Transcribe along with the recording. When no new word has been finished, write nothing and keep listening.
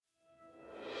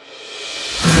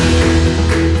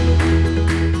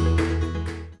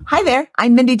Hi there,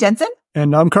 I'm Mindy Jensen.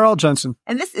 And I'm Carl Jensen.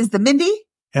 And this is the Mindy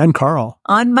and Carl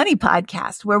on Money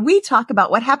podcast, where we talk about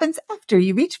what happens after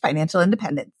you reach financial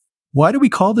independence. Why do we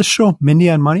call this show Mindy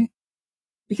on Money?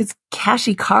 Because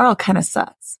Cashy Carl kind of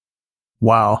sucks.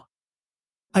 Wow.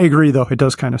 I agree, though. It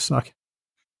does kind of suck.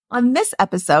 On this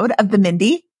episode of the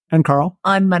Mindy and Carl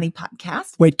on Money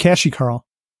podcast. Wait, Cashy Carl.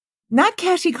 Not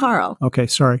Cashy Carl. Okay,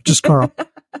 sorry. Just Carl.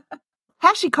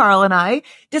 Cashy Carl and I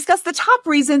discuss the top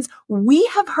reasons we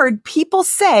have heard people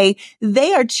say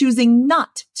they are choosing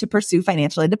not to pursue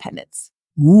financial independence.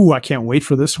 Ooh, I can't wait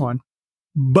for this one.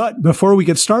 But before we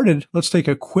get started, let's take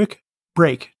a quick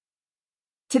break.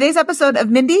 Today's episode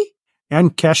of Mindy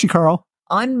and Cashy Carl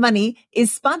on Money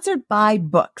is sponsored by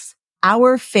Books,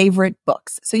 our favorite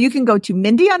books. So you can go to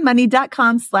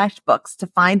mindyonmoney.com/books to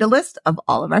find a list of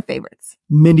all of our favorites.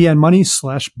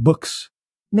 mindyonmoney/books.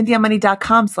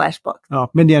 mindyonmoney.com/books. Oh,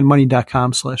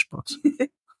 mindyonmoney.com/books.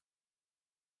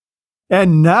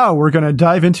 And now we're going to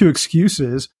dive into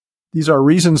excuses. These are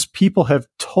reasons people have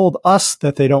told us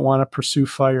that they don't want to pursue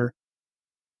FIRE.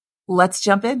 Let's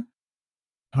jump in.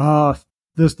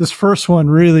 This first one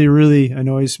really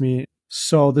annoys me.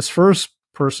 So this first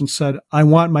person said, I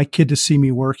want my kid to see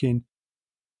me working.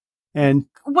 And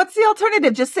what's the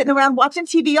alternative? Just sitting around watching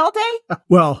TV all day?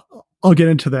 Well, I'll get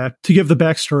into that. To give the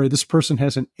backstory, this person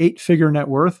has an 8-figure net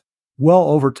worth, well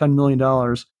over $10 million,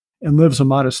 and lives a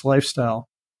modest lifestyle.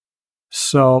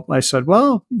 So I said,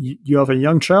 well, you have a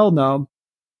young child now.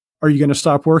 Are you going to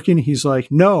stop working? He's like,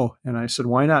 no. And I said,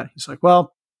 why not? He's like,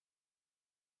 well,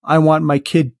 I want my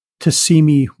kid to see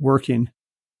me working,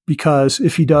 because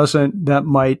if he doesn't, that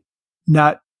might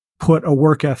not put a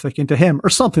work ethic into him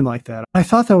or something like that. I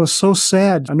thought that was so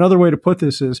sad. Another way to put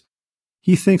this is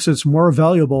he thinks it's more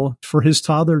valuable for his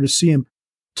toddler to see him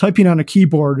typing on a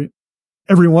keyboard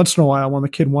every once in a while when the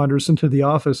kid wanders into the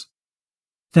office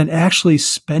than actually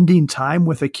spending time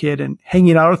with a kid and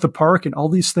hanging out at the park and all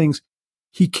these things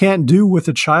he can't do with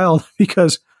a child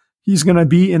because he's going to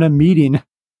be in a meeting.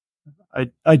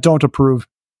 I don't approve.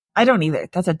 I don't either.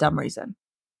 That's a dumb reason.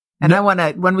 And I want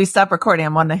to, when we stop recording, I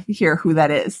want to hear who that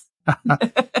is.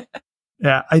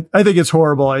 Yeah, I think it's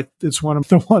horrible. It's one of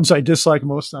the ones I dislike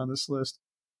most on this list.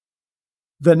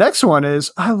 The next one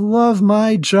is, I love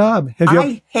my job.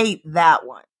 I hate that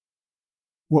one.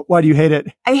 Why do you hate it?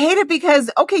 I hate it because,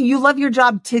 okay, you love your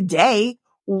job today.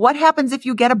 What happens if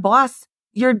you get a boss?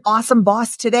 Your awesome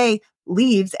boss today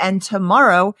leaves and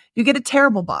tomorrow you get a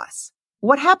terrible boss?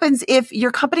 What happens if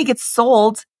your company gets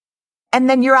sold and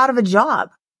then you're out of a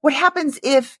job? What happens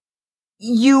if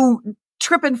you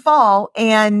trip and fall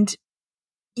and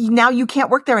now you can't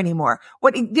work there anymore?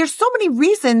 There's so many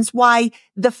reasons why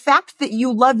the fact that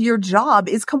you love your job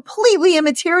is completely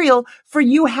immaterial for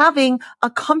you having a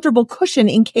comfortable cushion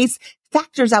in case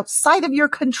factors outside of your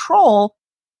control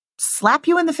slap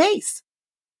you in the face.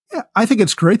 Yeah, I think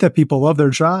it's great that people love their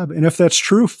job. And if that's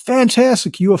true,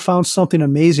 fantastic. You have found something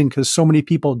amazing, because so many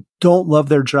people don't love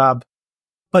their job.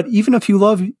 But even if you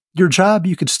love your job,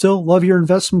 you could still love your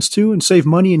investments too and save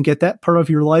money and get that part of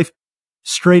your life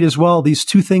straight as well. These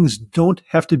two things don't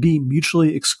have to be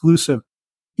mutually exclusive.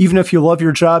 Even if you love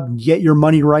your job, get your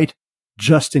money right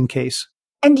just in case.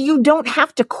 And you don't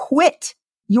have to quit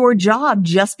your job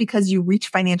just because you reach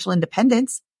financial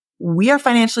independence. We are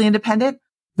financially independent.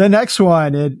 The next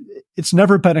one, it's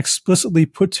never been explicitly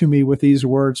put to me with these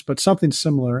words, but something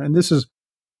similar. And this is,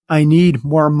 I need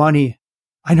more money.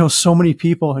 I know so many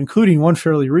people, including one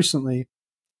fairly recently,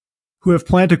 who have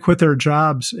planned to quit their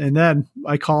jobs. And then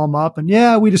I call them up and,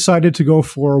 yeah, we decided to go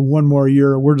for one more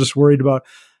year. We're just worried about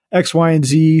X, Y, and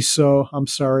Z. So I'm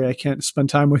sorry, I can't spend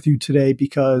time with you today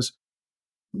because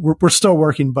we're still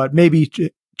working, but maybe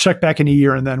check back in a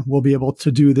year and then we'll be able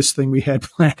to do this thing we had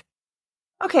planned.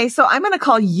 Okay, so I'm going to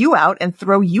call you out and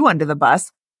throw you under the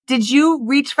bus. Did you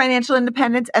reach financial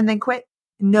independence and then quit?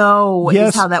 No,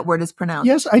 yes, is how that word is pronounced.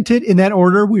 Yes, I did. In that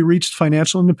order, we reached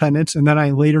financial independence and then I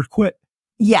later quit.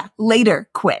 Yeah, later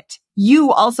quit.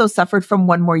 You also suffered from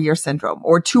 1 more year syndrome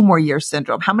or 2 more years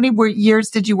syndrome. How many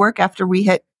years did you work after we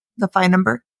hit the FI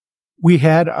number? We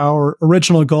had our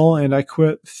original goal and I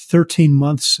quit 13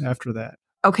 months after that.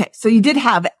 Okay, so you did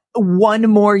have 1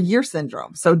 more year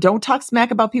syndrome. So don't talk smack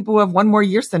about people who have 1 more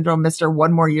year syndrome, Mr.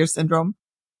 1 more year syndrome.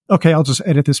 Okay, I'll just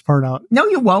edit this part out. No,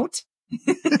 you won't.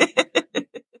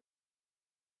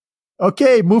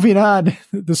 Okay, moving on.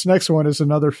 This next one is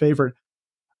another favorite.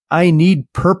 I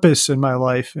need purpose in my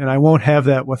life, and I won't have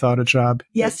that without a job.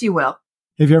 Yes, you will.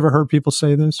 Have you ever heard people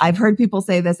say this? I've heard people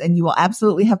say this, and you will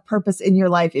absolutely have purpose in your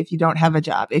life if you don't have a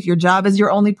job. If your job is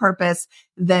your only purpose,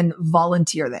 then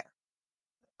volunteer there.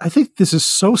 I think this is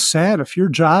so sad. If your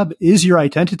job is your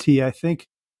identity, I think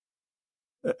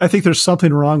I think there's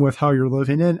something wrong with how you're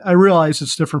living. And I realize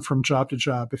it's different from job to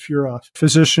job. If you're a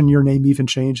physician, your name even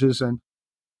changes and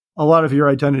a lot of your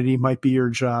identity might be your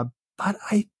job. But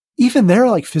even there,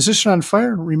 like Physician on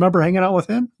Fire, remember hanging out with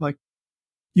him? Like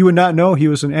you would not know he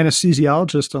was an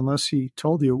anesthesiologist unless he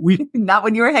told you. Not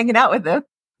when you were hanging out with him.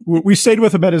 We stayed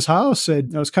with him at his house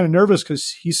and I was kind of nervous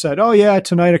because he said, oh yeah,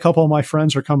 tonight a couple of my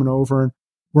friends are coming over and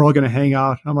we're all going to hang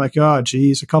out. I'm like, oh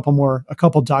geez, a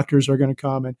couple doctors are going to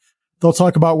come and they'll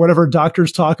talk about whatever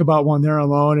doctors talk about when they're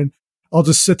alone. And I'll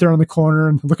just sit there in the corner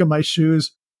and look at my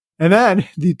shoes. And then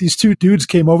these two dudes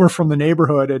came over from the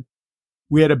neighborhood and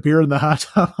we had a beer in the hot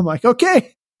tub. I'm like,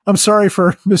 okay, I'm sorry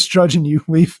for misjudging you.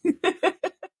 Leave.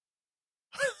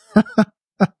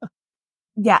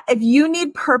 Yeah. If you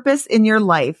need purpose in your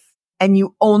life and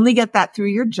you only get that through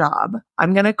your job,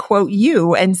 I'm going to quote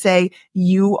you and say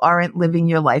you aren't living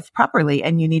your life properly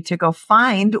and you need to go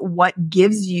find what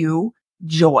gives you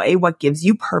joy, what gives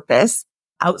you purpose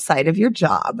outside of your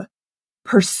job.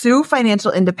 Pursue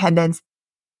financial independence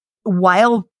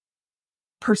while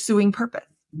pursuing purpose.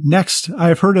 Next,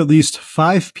 I've heard at least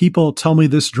 5 people tell me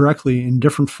this directly in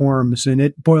different forms, and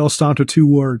it boils down to 2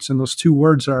 words, and those 2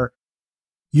 words are,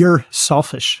 you're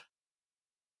selfish.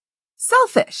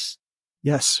 Selfish.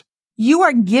 Yes. You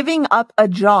are giving up a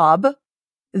job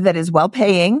that is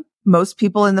well-paying. Most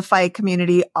people in the FI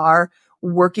community are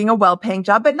working a well-paying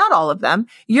job, but not all of them.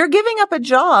 You're giving up a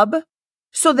job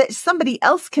so that somebody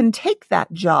else can take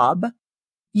that job.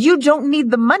 You don't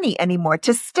need the money anymore.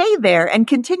 To stay there and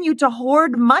continue to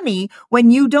hoard money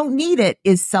when you don't need it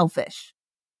is selfish.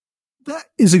 That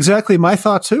is exactly my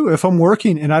thought too. If I'm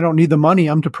working and I don't need the money,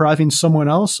 I'm depriving someone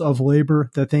else of labor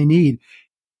that they need.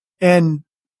 And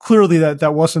clearly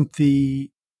that wasn't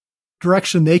the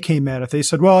direction they came at it. They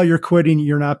said, well, you're quitting,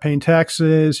 you're not paying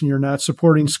taxes, and you're not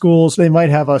supporting schools. They might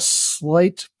have a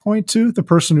slight point to the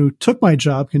person who took my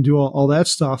job can do all that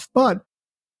stuff. But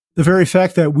the very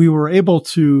fact that we were able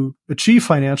to achieve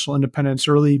financial independence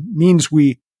early means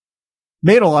we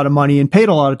made a lot of money and paid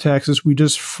a lot of taxes. We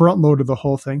just front loaded the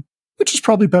whole thing, which is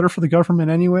probably better for the government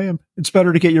anyway. It's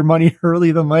better to get your money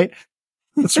early than late.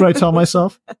 That's what I tell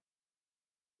myself.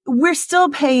 We're still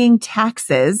paying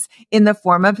taxes in the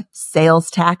form of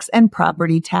sales tax and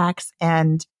property tax.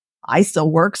 And I still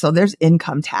work, so there's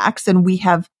income tax and we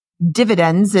have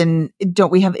dividends. And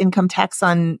don't we have income tax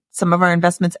on some of our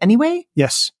investments anyway?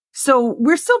 Yes. So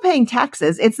we're still paying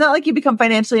taxes. It's not like you become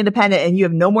financially independent and you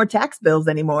have no more tax bills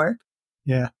anymore.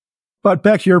 Yeah. But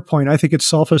back to your point, I think it's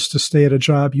selfish to stay at a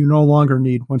job you no longer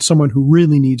need when someone who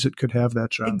really needs it could have that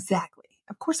job. Exactly.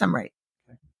 Of course I'm right.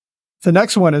 The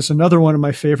next one is another one of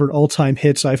my favorite all-time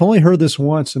hits. I've only heard this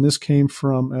once, and this came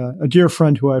from a dear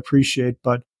friend who I appreciate,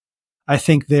 but I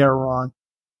think they are wrong.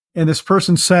 And this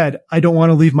person said, I don't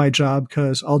want to leave my job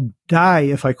because I'll die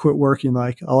if I quit working.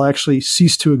 Like, I'll actually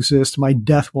cease to exist. My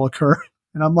death will occur.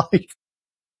 And I'm like,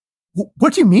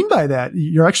 what do you mean by that?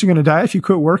 You're actually going to die if you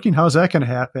quit working? How's that going to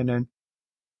happen? And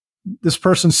this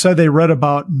person said they read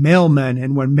about mailmen,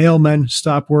 and when mailmen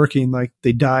stop working, like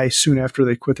they die soon after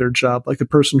they quit their job, like the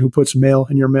person who puts mail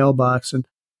in your mailbox. And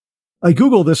I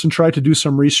Googled this and tried to do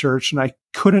some research, and I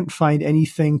couldn't find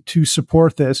anything to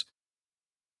support this.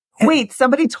 Wait,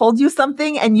 somebody told you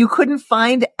something and you couldn't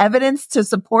find evidence to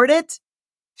support it?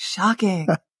 Shocking.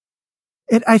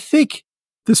 And I think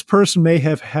this person may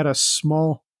have had a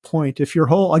small point. If your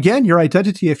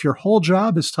identity, if your whole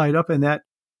job is tied up in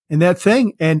that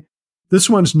thing, and this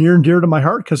one's near and dear to my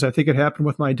heart because I think it happened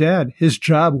with my dad. His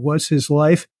job was his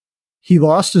life. He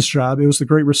lost his job. It was the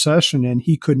Great Recession and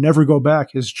he could never go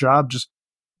back. His job just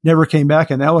never came back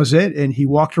and that was it. And he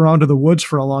walked around to the woods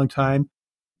for a long time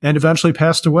and eventually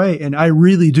passed away. And I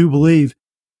really do believe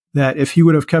that if he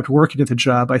would have kept working at the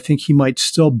job, I think he might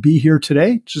still be here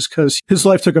today just because his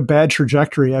life took a bad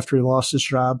trajectory after he lost his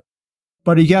job.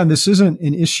 But again, this isn't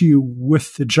an issue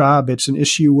with the job. It's an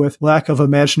issue with lack of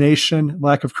imagination,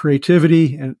 lack of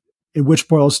creativity, and which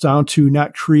boils down to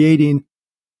not creating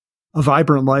a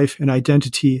vibrant life and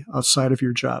identity outside of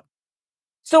your job.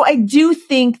 So I do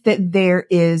think that there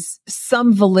is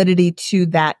some validity to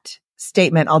that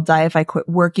statement, I'll die if I quit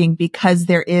working, because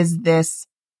there's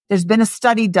been a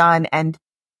study done and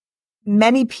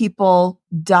many people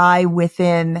die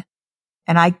within,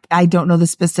 and I don't know the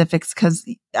specifics because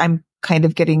I'm kind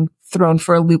of getting thrown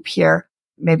for a loop here.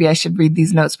 Maybe I should read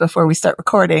these notes before we start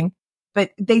recording, but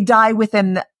they die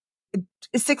within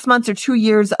 6 months or 2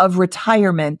 years of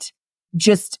retirement.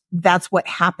 Just that's what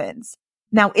happens.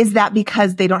 Now, is that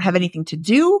because they don't have anything to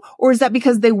do, or is that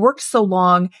because they worked so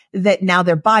long that now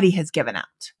their body has given out?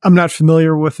 I'm not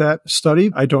familiar with that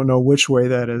study. I don't know which way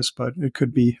that is, but it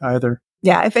could be either.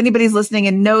 Yeah. If anybody's listening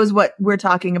and knows what we're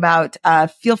talking about,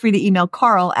 feel free to email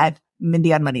Carl at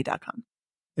mindyonmoney.com.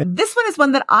 This one is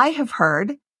one that I have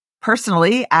heard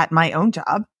personally at my own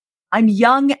job. I'm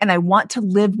young and I want to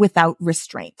live without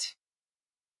restraint.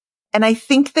 And I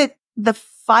think that the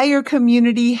FIRE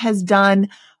community has done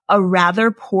a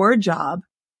rather poor job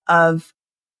of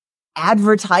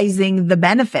advertising the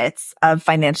benefits of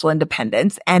financial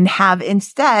independence and have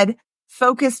instead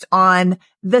focused on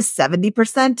the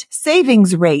 70%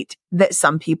 savings rate that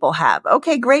some people have.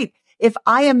 Okay, great. If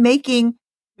I am making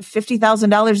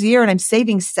 $50,000 a year and I'm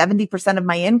saving 70% of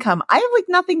my income, I have like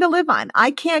nothing to live on.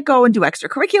 I can't go and do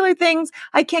extracurricular things.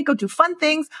 I can't go do fun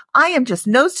things. I am just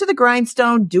nose to the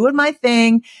grindstone, doing my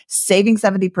thing, saving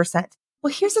 70%.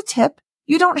 Well, here's a tip.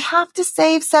 You don't have to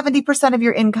save 70% of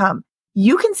your income.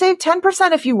 You can save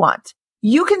 10% if you want.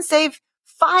 You can save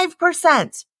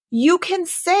 5%. You can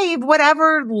save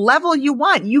whatever level you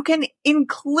want. You can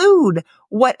include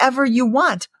whatever you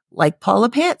want. Like Paula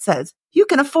Pant says, you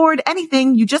can afford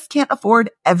anything. You just can't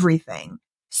afford everything.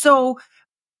 So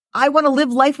I want to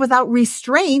live life without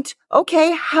restraint.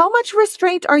 Okay. How much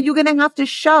restraint are you going to have to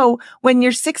show when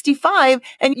you're 65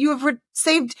 and you have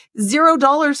saved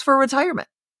 $0 for retirement?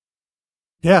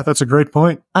 Yeah, that's a great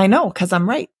point. I know, because I'm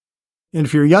right. And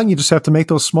if you're young, you just have to make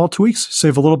those small tweaks,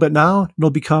 save a little bit now. It'll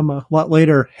become a lot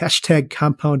later.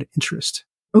 #compound interest.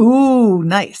 Ooh,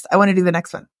 nice. I want to do the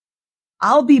next one.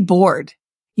 I'll be bored.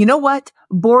 You know what?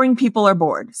 Boring people are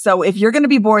bored. So if you're going to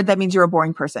be bored, that means you're a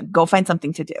boring person. Go find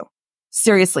something to do.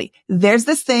 Seriously, there's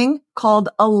this thing called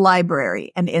a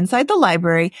library. And inside the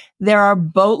library, there are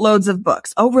boatloads of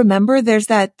books. Oh, remember, there's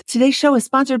that today's show is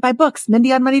sponsored by books,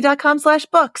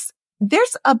 mindyonmoney.com/books.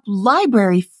 There's a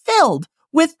library filled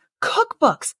with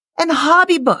cookbooks and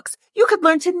hobby books. You could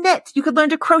learn to knit. You could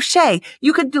learn to crochet.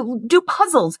 You could do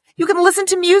puzzles. You can listen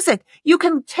to music. You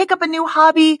can take up a new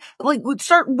hobby, like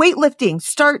start weightlifting,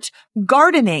 start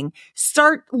gardening,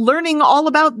 start learning all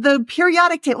about the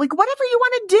periodic table, like whatever you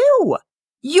want to do.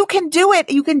 You can do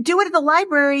it. You can do it at the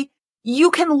library.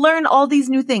 You can learn all these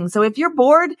new things. So if you're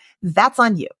bored, that's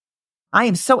on you. I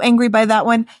am so angry by that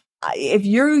one. If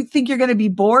you think you're going to be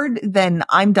bored, then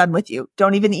I'm done with you.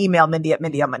 Don't even email Mindy at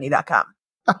mindyonmoney.com.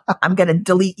 I'm going to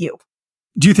delete you.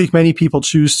 Do you think many people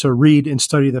choose to read and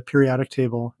study the periodic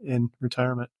table in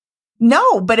retirement?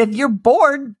 No, but if you're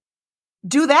bored,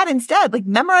 do that instead. Like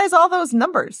memorize all those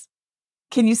numbers.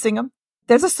 Can you sing them?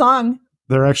 There's a song.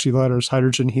 They're actually letters,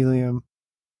 hydrogen, helium.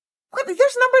 What, there's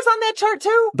numbers on that chart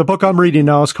too? The book I'm reading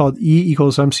now is called E =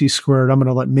 MC squared. I'm going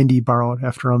to let Mindy borrow it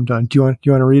after I'm done. Do you want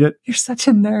to read it? You're such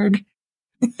a nerd.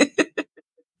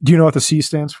 Do you know what the C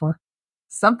stands for?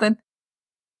 Something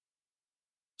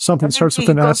starts with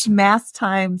an S. Mass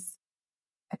times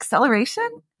acceleration?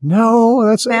 No,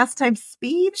 that's mass times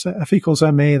speed. F =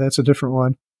 ma. That's a different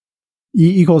one.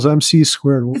 E = MC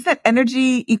squared. Is that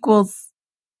energy equals?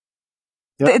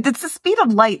 Yep. It's the speed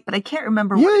of light, but I can't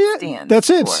remember what it stands. That's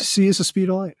it. For. C is the speed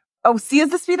of light. Oh, C is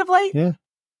the speed of light? Yeah.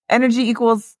 Energy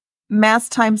equals mass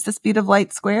times the speed of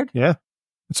light squared? Yeah.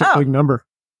 It's a big number.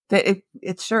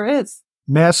 It sure is.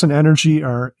 Mass and energy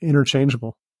are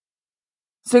interchangeable.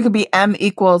 So it could be M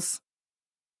equals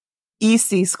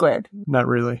EC squared. Not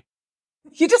really.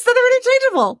 You just said they're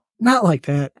interchangeable. Not like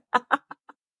that.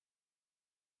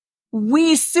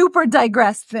 We super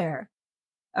digressed there.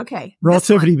 Okay.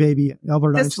 Relativity, baby.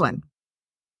 Albert Einstein. This one.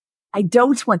 I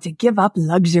don't want to give up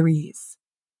luxuries.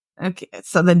 Okay.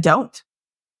 So then don't.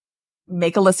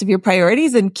 Make a list of your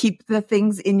priorities and keep the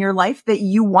things in your life that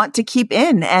you want to keep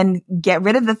in and get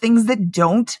rid of the things that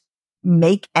don't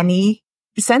make any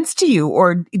sense to you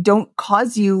or don't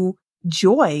cause you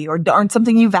joy or aren't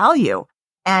something you value.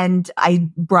 And I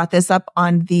brought this up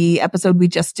on the episode we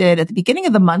just did at the beginning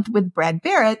of the month with Brad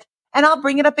Barrett, and I'll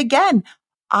bring it up again.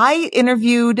 I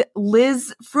interviewed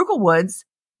Liz Frugalwoods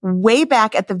way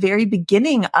back at the very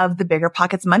beginning of the Bigger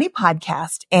Pockets Money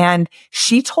podcast. And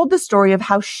she told the story of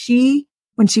how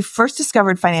when she first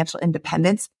discovered financial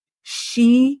independence,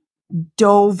 she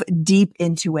dove deep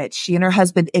into it. She and her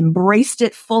husband embraced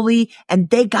it fully and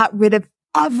they got rid of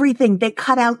everything. They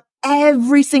cut out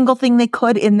every single thing they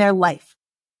could in their life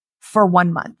for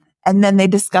 1 month. And then they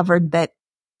discovered that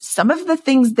some of the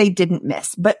things they didn't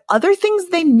miss, but other things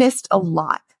they missed a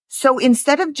lot. So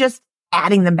instead of just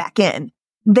adding them back in,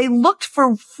 they looked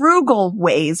for frugal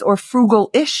ways or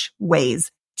frugal-ish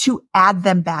ways to add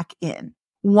them back in.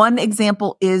 One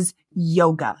example is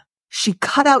yoga. She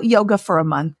cut out yoga for a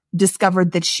month,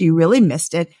 discovered that she really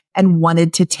missed it and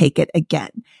wanted to take it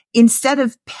again. Instead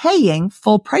of paying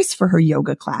full price for her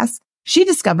yoga class, she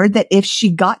discovered that if she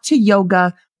got to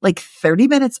yoga like 30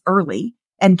 minutes early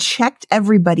and checked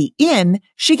everybody in,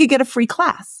 she could get a free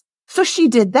class. So she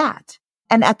did that.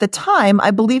 And at the time,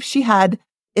 I believe she had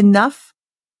enough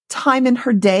time in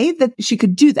her day that she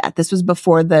could do that. This was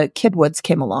before the Kidwoods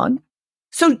came along.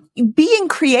 So being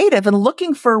creative and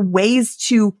looking for ways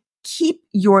to keep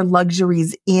your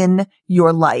luxuries in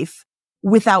your life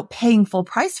without paying full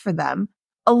price for them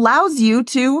allows you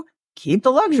to keep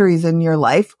the luxuries in your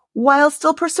life while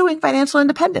still pursuing financial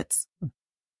independence.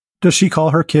 Does she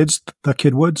call her kids the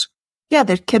Kidwoods? Yeah,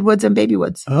 they're Kidwoods and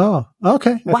Babywoods. Oh,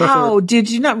 okay. Wow.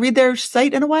 Did you not read their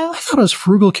site in a while? I thought it was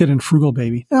Frugal Kid and Frugal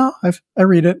Baby. No, I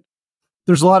read it.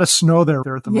 There's a lot of snow there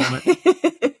at the moment.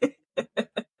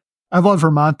 I love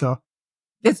Vermont, though.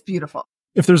 It's beautiful.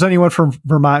 If there's anyone from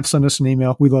Vermont, send us an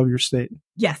email. We love your state.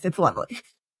 Yes, it's lovely.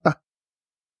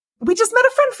 We just met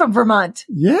a friend from Vermont.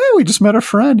 Yeah, we just met a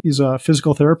friend. He's a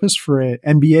physical therapist for an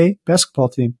NBA basketball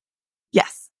team.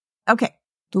 Yes. Okay.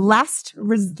 Last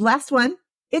one.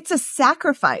 It's a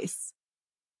sacrifice.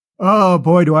 Oh,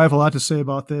 boy, do I have a lot to say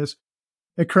about this.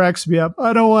 It cracks me up.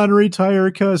 I don't want to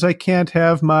retire because I can't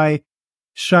have my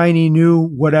shiny new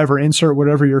whatever, insert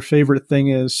whatever your favorite thing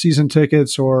is, season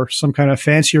tickets or some kind of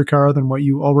fancier car than what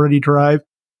you already drive.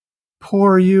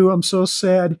 Poor you. I'm so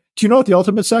sad. Do you know what the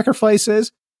ultimate sacrifice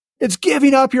is? It's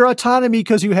giving up your autonomy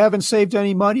because you haven't saved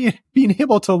any money, and being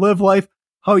able to live life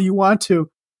how you want to.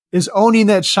 Is owning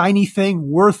that shiny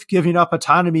thing worth giving up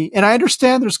autonomy? And I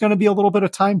understand there's going to be a little bit of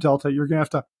time delta. You're going to have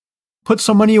to put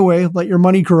some money away, let your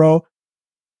money grow.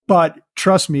 But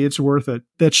trust me, it's worth it.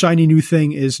 That shiny new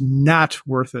thing is not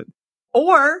worth it.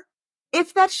 Or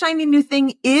if that shiny new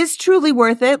thing is truly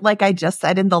worth it, like I just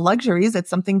said in the luxuries, it's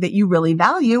something that you really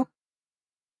value,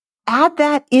 add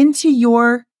that into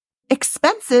your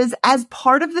expenses as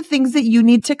part of the things that you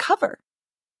need to cover.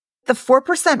 The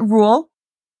 4% rule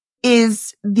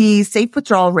is the safe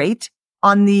withdrawal rate.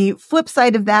 On the flip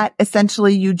side of that,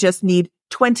 essentially you just need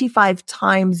 25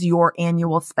 times your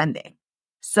annual spending.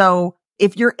 So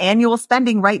if your annual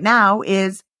spending right now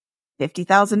is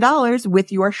 $50,000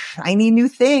 with your shiny new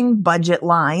thing budget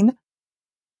line,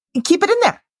 keep it in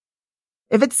there.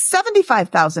 If it's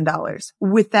 $75,000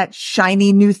 with that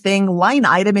shiny new thing line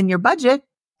item in your budget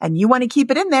and you want to keep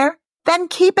it in there, then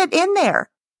keep it in there.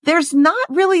 There's not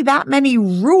really that many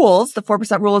rules. The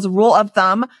 4% rule is a rule of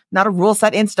thumb, not a rule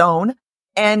set in stone.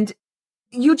 And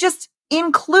you just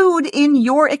include in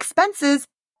your expenses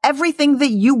everything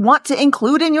that you want to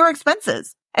include in your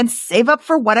expenses and save up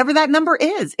for whatever that number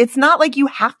is. It's not like you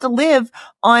have to live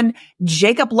on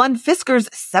Jacob Lund Fisker's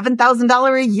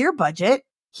 $7,000 a year budget.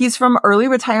 He's from Early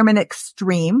Retirement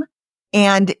Extreme,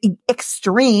 and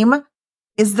extreme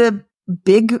is the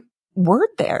big word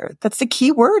there. That's the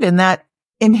key word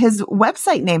in his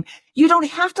website name. You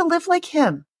don't have to live like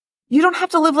him. You don't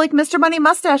have to live like Mr. Money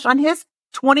Mustache on his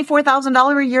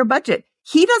 $24,000 a year budget.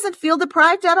 He doesn't feel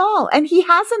deprived at all. And he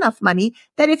has enough money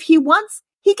that if he wants,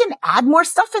 he can add more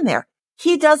stuff in there.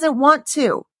 He doesn't want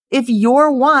to. If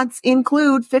your wants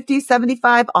include $50,000,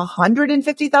 $75,000,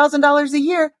 $150,000 a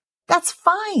year, that's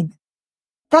fine.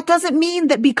 That doesn't mean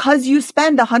that because you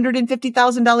spend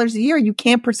 $150,000 a year, you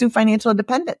can't pursue financial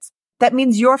independence. That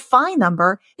means your FI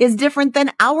number is different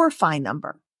than our FI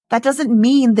number. That doesn't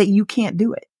mean that you can't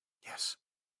do it. Yes.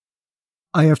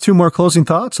 I have two more closing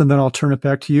thoughts, and then I'll turn it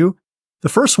back to you. The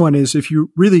first one is, if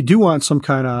you really do want some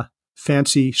kind of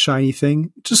fancy, shiny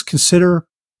thing, just consider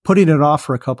putting it off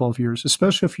for a couple of years,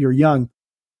 especially if you're young.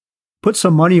 Put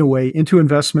some money away into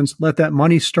investments. Let that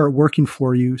money start working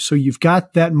for you. So you've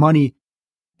got that money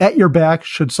at your back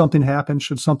should something happen,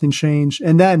 should something change,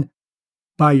 and then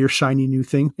buy your shiny new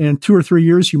thing. And in 2 or 3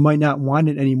 years, you might not want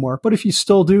it anymore. But if you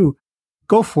still do,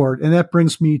 go for it. And that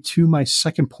brings me to my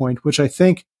second point, which I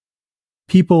think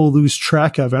people lose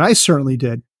track of, and I certainly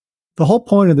did. The whole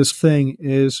point of this thing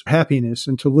is happiness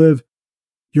and to live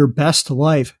your best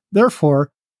life.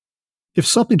 Therefore, if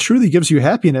something truly gives you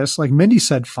happiness, like Mindy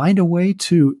said, find a way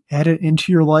to add it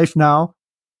into your life now.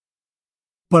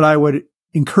 But I would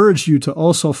encourage you to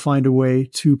also find a way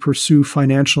to pursue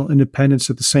financial independence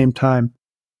at the same time.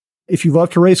 If you love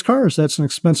to race cars, that's an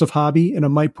expensive hobby and it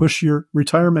might push your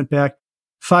retirement back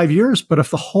 5 years. But if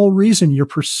the whole reason you're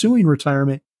pursuing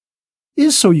retirement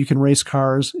is so you can race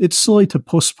cars, it's silly to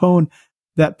postpone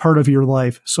that part of your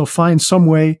life. So find some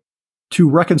way to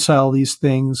reconcile these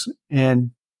things.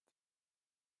 And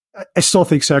I still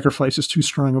think sacrifice is too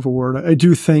strong of a word. I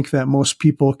do think that most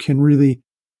people can really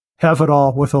have it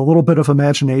all with a little bit of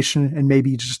imagination and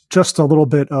maybe just a little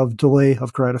bit of delay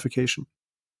of gratification.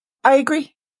 I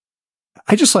agree.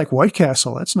 I just like White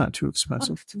Castle. That's not too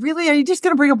expensive. Really? Are you just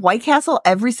going to bring up White Castle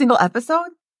every single episode?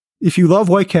 If you love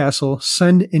White Castle,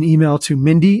 send an email to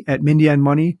Mindy at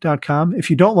mindyandmoney.com. If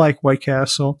you don't like White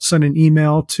Castle, send an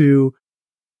email to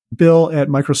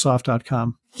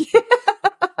bill@microsoft.com.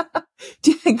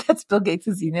 Do you think that's Bill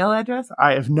Gates' email address?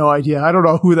 I have no idea. I don't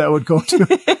know who that would go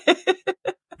to.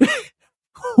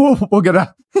 We'll get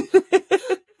a...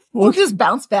 We'll just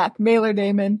bounce back. Mailer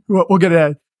Damon. We'll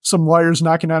get some lawyers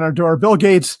knocking on our door. Bill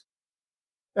Gates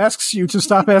asks you to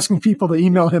stop asking people to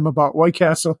email him about White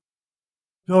Castle.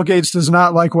 Bill Gates does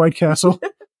not like White Castle.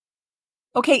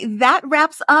 Okay, that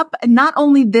wraps up not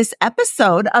only this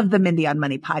episode of the Mindy on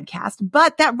Money podcast,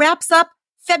 but that wraps up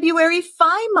February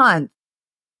Phi Month.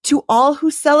 To all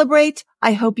who celebrate,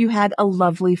 I hope you had a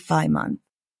lovely Phi Month.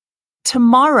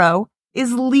 Tomorrow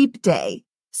is Leap Day.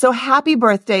 So happy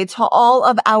birthday to all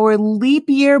of our leap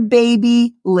year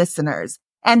baby listeners.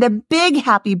 And a big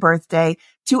happy birthday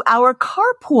to our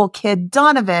carpool kid,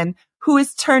 Donovan, who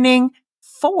is turning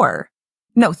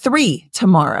 3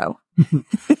 tomorrow.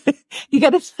 I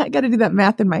gotta do that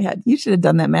math in my head. You should have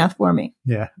done that math for me.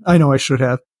 Yeah, I know I should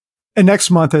have. And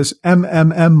next month is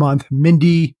MMM month,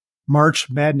 Mindy March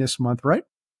Madness month, right?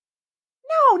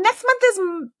 No, next month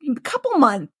is a couple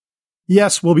months.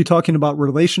 Yes, we'll be talking about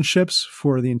relationships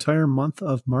for the entire month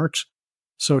of March.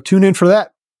 So tune in for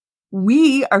that.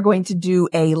 We are going to do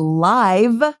a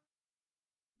live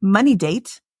money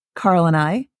date, Carl and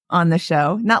I, on the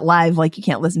show. Not live, like you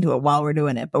can't listen to it while we're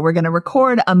doing it, but we're going to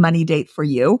record a money date for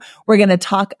you. We're going to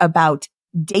talk about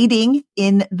dating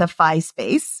in the Phi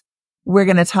space. We're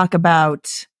going to talk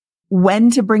about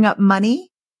when to bring up money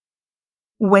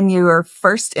when you're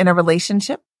first in a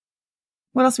relationship.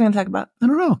 What else are we going to talk about? I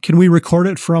don't know. Can we record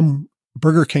it from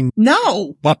Burger King?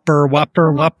 No. Whopper,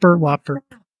 Whopper, Whopper, Whopper.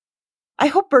 I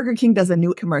hope Burger King does a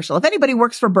new commercial. If anybody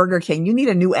works for Burger King, you need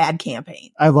a new ad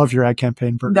campaign. I love your ad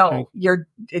campaign, Burger King. No,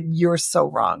 you're so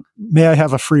wrong. May I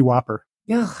have a free Whopper?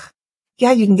 Ugh.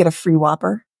 Yeah, you can get a free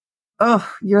Whopper. Ugh,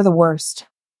 you're the worst.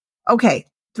 Okay.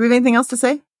 Do we have anything else to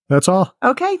say? That's all.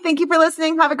 Okay. Thank you for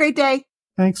listening. Have a great day.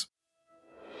 Thanks.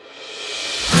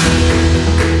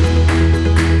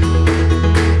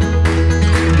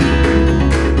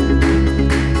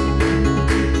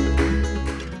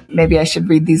 Maybe I should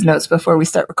read these notes before we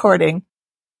start recording.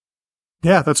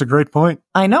 Yeah, that's a great point.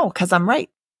 I know, because I'm right.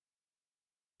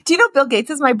 Do you know Bill Gates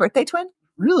is my birthday twin?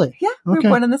 Really? Yeah, we were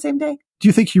born on the same day. Do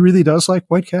you think he really does like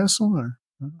White Castle? Or?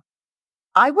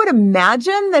 I would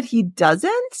imagine that he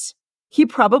doesn't. He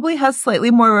probably has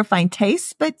slightly more refined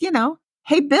tastes, but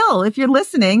hey, Bill, if you're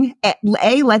listening,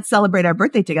 A, let's celebrate our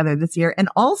birthday together this year. And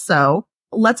also,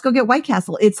 let's go get White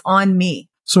Castle. It's on me.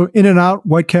 So In-N-Out,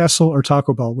 White Castle, or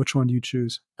Taco Bell, which one do you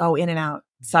choose? Oh, In-N-Out.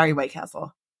 Sorry, White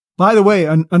Castle. By the way,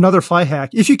 another Phi hack.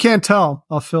 If you can't tell,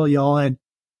 I'll fill you all in.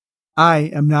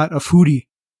 I am not a foodie.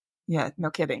 Yeah,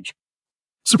 no kidding.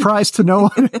 Surprised to no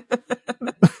one.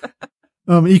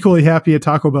 I'm equally happy at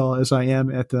Taco Bell as I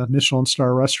am at the Michelin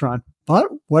star restaurant. But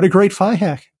what a great Phi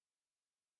hack.